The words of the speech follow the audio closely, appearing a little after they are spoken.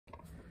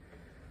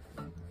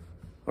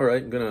All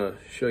right, I'm gonna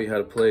show you how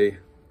to play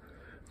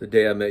 "The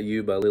Day I Met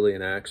You" by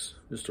Lillian.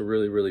 Just a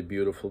really, really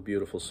beautiful,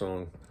 beautiful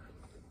song.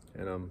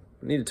 And I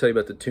need to tell you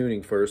about the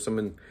tuning first.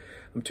 I'm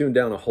tuned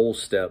down a whole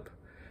step.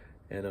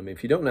 And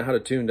if you don't know how to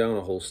tune down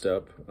a whole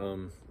step,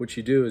 what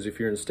you do is, if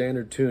you're in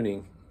standard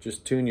tuning,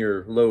 just tune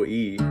your low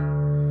E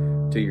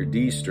to your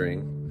D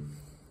string,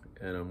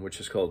 and which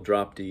is called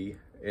drop D,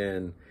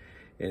 and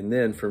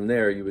then from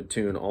there you would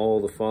tune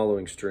all the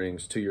following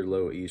strings to your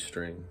low E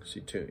string. So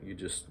you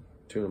just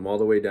tune them all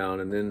the way down,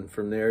 and then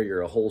from there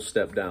you're a whole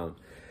step down.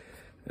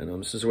 And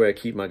this is the way I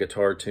keep my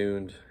guitar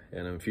tuned.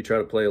 And if you try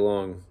to play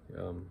along,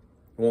 it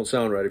won't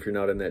sound right if you're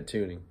not in that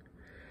tuning.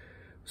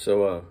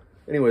 So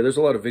anyway, there's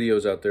a lot of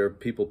videos out there of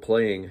people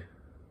playing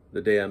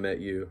 "The Day I Met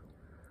You,"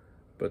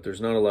 but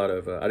there's not a lot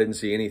of, I didn't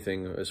see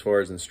anything as far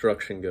as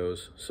instruction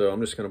goes. So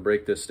I'm just going to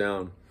break this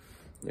down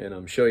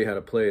and show you how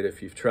to play it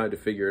if you've tried to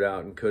figure it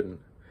out and couldn't.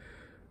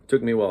 It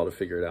took me a while to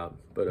figure it out.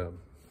 But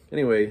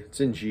anyway,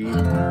 it's in G.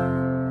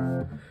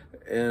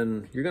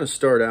 And you're going to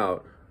start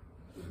out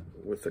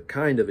with a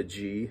kind of a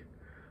G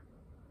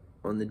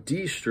on the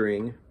D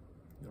string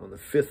on the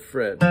 5th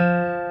fret.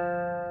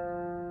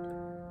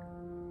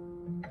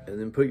 And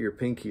then put your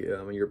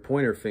your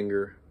pointer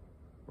finger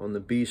on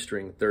the B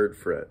string 3rd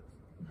fret.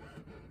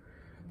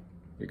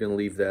 You're going to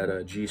leave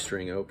that G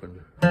string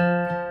open.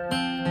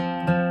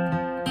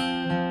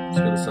 It's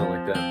going to sound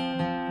like that.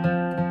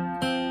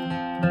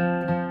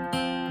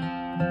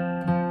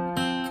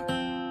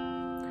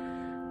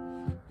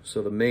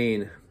 So the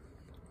main, I'm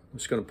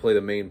just going to play the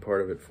main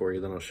part of it for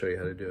you, then I'll show you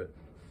how to do it.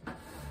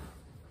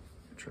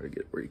 Try to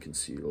get where you can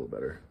see a little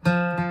better.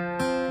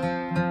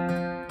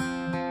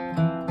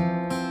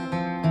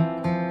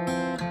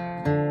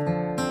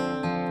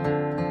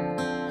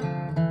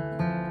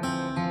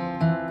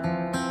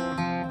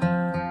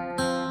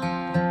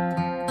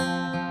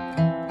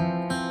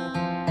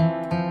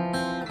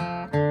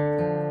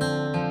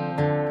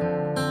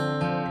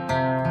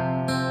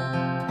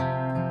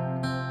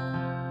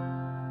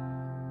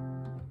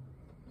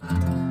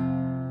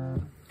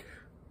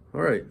 All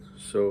right,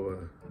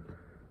 so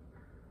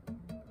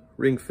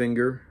ring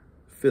finger,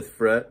 5th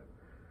fret,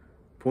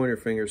 pointer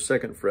finger,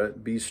 2nd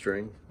fret, B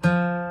string. You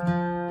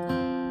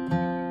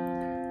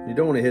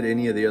don't want to hit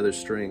any of the other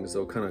strings.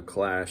 They'll kind of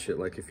clash it,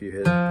 like if you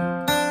hit,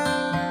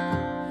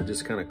 it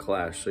just kind of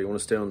clash. So you want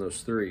to stay on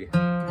those 3.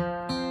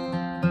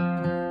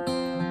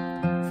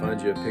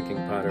 Find you a picking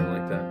pattern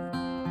like that.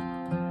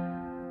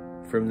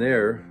 From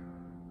there,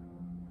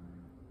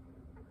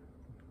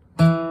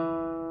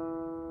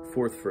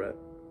 4th fret,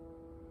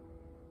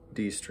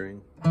 D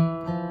string.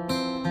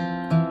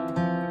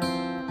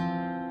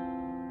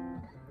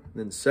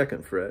 Then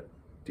 2nd fret,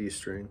 D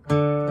string.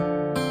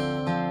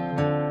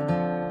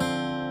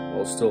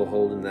 While still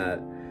holding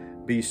that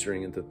B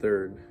string at the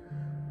 3rd.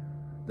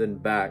 Then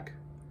back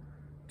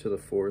to the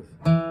 4th.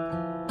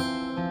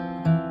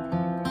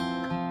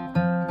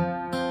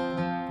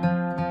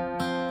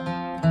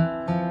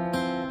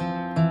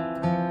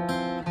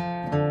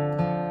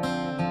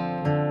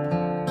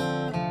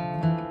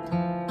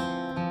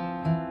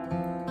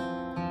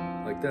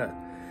 Like that.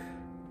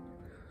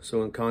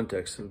 So in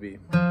context it would be,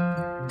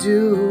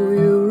 do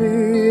you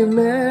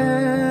remember?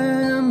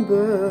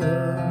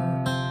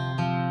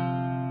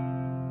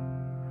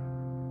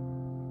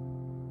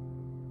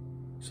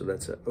 So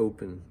that's an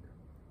open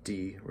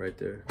D right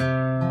there.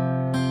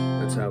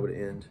 That's how it would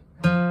end.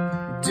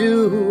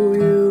 Do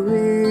you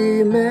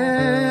remember?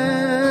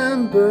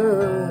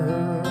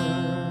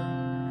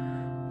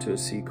 To a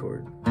C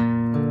chord.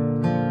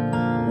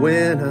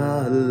 When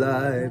our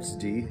lives,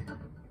 D,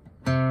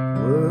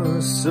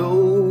 were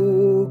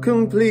so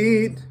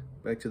complete.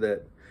 Back to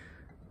that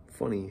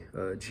funny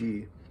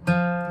G.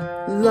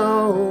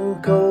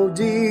 Long cold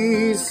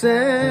December,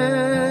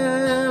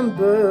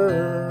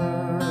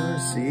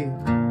 see,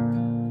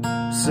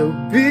 so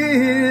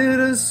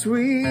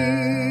bittersweet.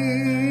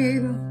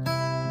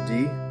 D.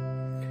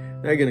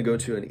 Now you're gonna go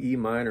to an E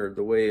minor.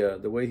 The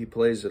way he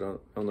plays it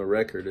on the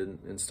record, and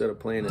instead of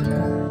playing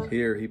it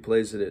here, he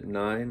plays it at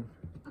 9.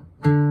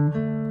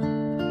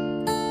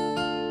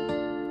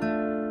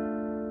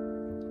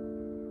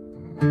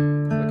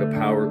 Like a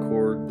power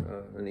chord,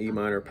 an E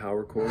minor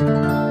power chord.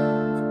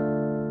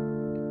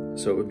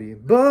 So it would be,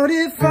 but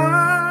if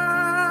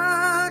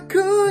I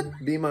could,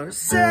 B minor,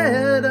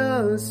 set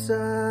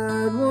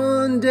aside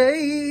one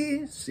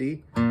day,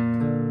 see,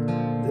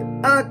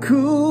 that I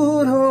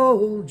could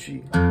hold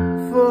you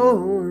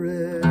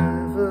forever.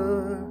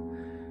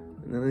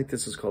 And I think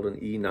this is called an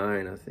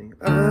E9, I think.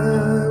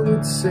 I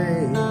would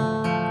say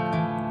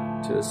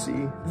to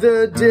see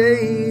the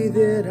day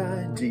that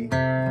I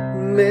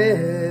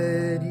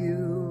met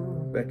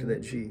you. Back to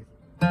that G.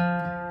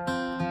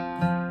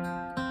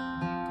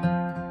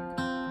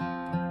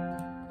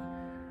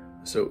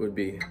 So it would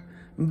be,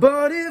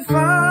 but if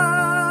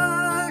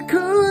I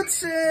could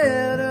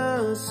set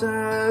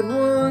aside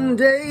one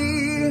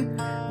day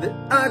that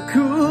I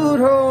could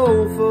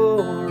hold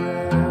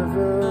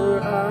forever,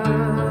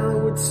 I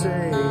would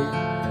say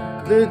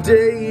the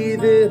day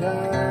that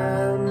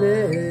I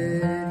met you.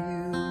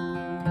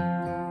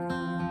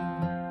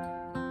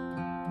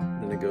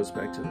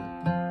 back to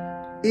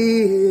the.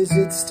 Is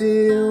it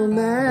still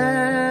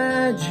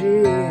magic?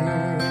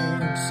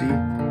 See,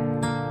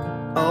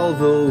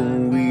 although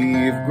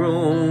we've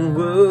grown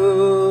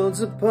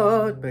worlds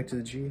apart, back to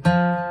the G.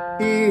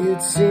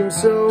 It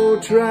seems so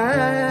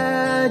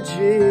tragic.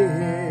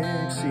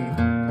 See,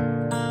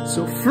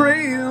 so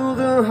frail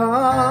the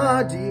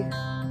heart. D.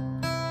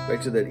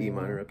 Back to that E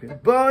minor up here.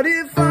 But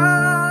if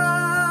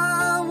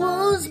I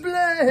was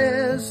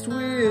blessed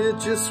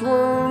with just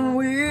one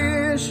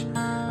wish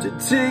to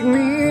take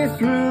me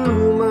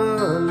through my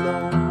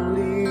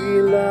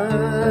lonely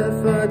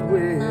life, I'd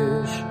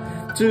wish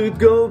to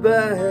go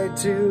back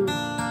to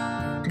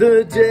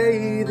the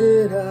day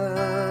that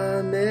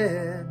I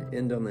met.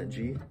 End on that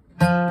G.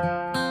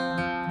 And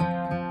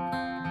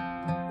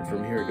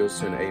from here it goes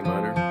to an A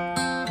minor.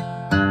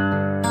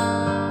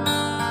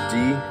 D.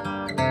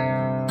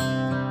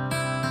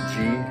 G,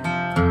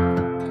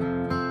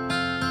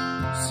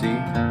 C,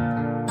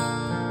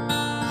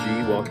 G,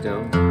 walk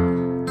down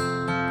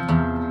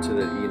to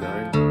the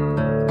E9,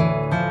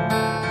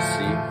 C,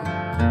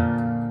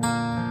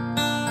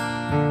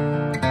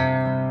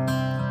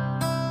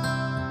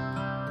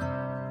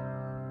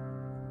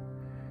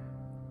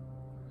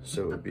 so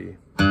it would be.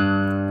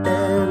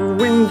 And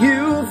when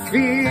you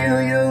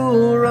feel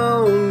you're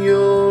on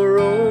your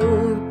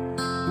own,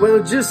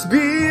 well, just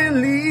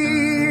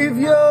believe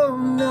you're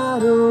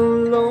not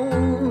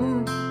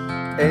alone,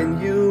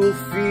 and you'll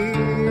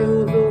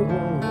feel the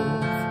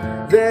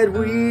warmth that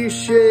we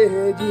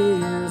shared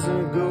years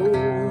ago.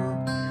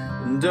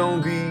 And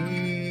don't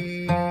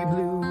be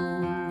blue.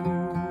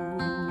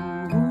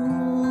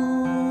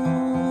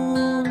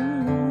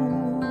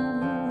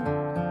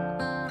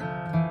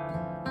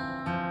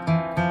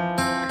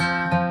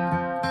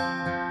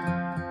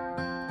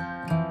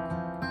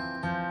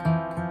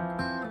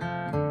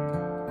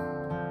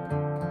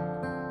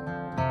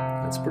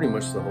 That's pretty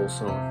much the whole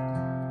song.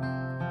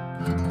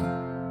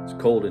 It's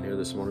cold in here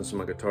this morning, so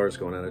my guitar's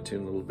going out of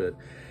tune a little bit.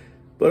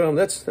 But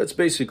that's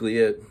basically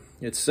it.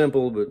 It's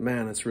simple, but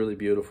man, it's really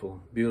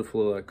beautiful.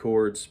 Beautiful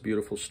chords,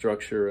 beautiful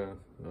structure,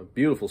 a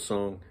beautiful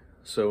song.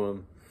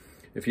 So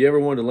if you ever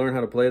wanted to learn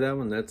how to play that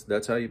one,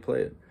 that's how you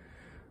play it.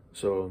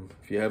 So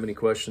if you have any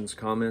questions,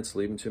 comments,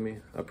 leave them to me.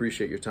 I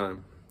appreciate your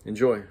time.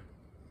 Enjoy.